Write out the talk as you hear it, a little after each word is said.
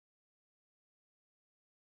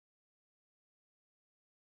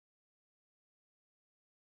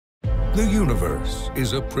The universe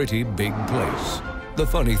is a pretty big place. The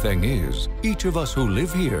funny thing is, each of us who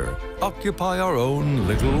live here occupy our own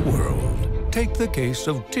little world. Take the case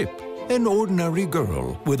of Tip, an ordinary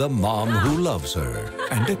girl with a mom who loves her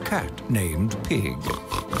and a cat named Pig.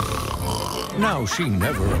 Now she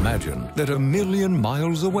never imagined that a million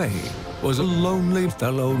miles away was a lonely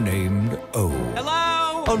fellow named O. Hello?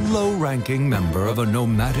 A low-ranking member of a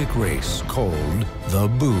nomadic race called the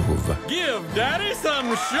Boov. Give Daddy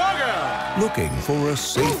some sugar! Looking for a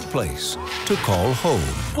safe place to call home.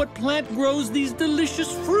 What plant grows these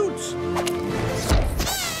delicious fruits?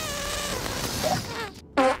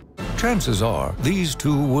 Chances are these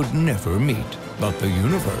two would never meet, but the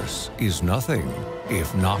universe is nothing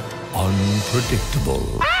if not unpredictable.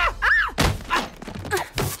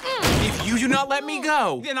 If you do not let me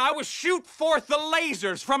go, then I will shoot forth the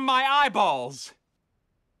lasers from my eyeballs.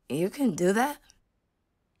 You can do that?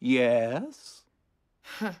 Yes.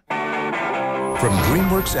 From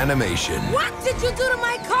DreamWorks Animation. What did you do to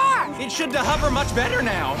my car? It should hover much better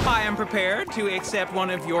now. I am prepared to accept one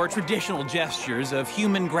of your traditional gestures of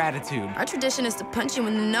human gratitude. Our tradition is to punch you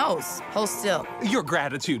in the nose. Hold still. Your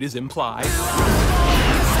gratitude is implied.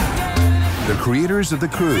 The creators of The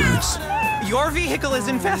Cruise. Your vehicle is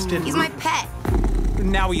infested. He's my pet.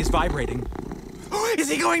 Now he is vibrating. Is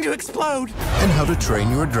he going to explode? And How to Train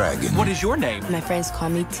Your Dragon. What is your name? My friends call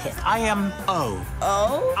me Tip. I am O.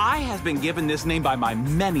 Oh? I have been given this name by my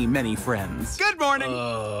many, many friends. Good morning.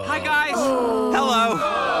 Hi, guys. Hello.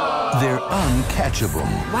 They're uncatchable.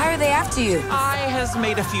 Why are they after you? I has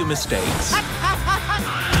made a few mistakes.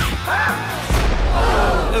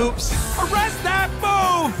 Oops. Arrest that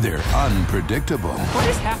move! They're unpredictable. What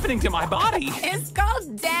is happening to my body? It's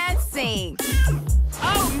called dancing.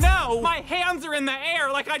 Oh, no! My hands are in the air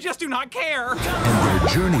like I just do not care. And their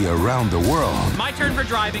journey around the world. My turn for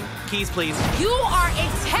driving. Keys, please. You are a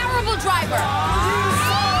terrible driver.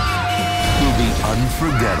 Will be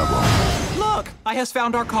unforgettable. Look, I has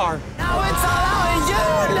found our car. Now it's all on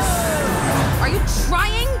you. Are you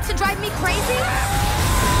trying to drive me crazy?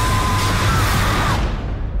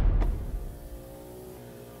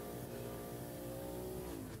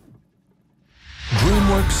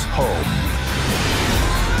 DreamWorks Home.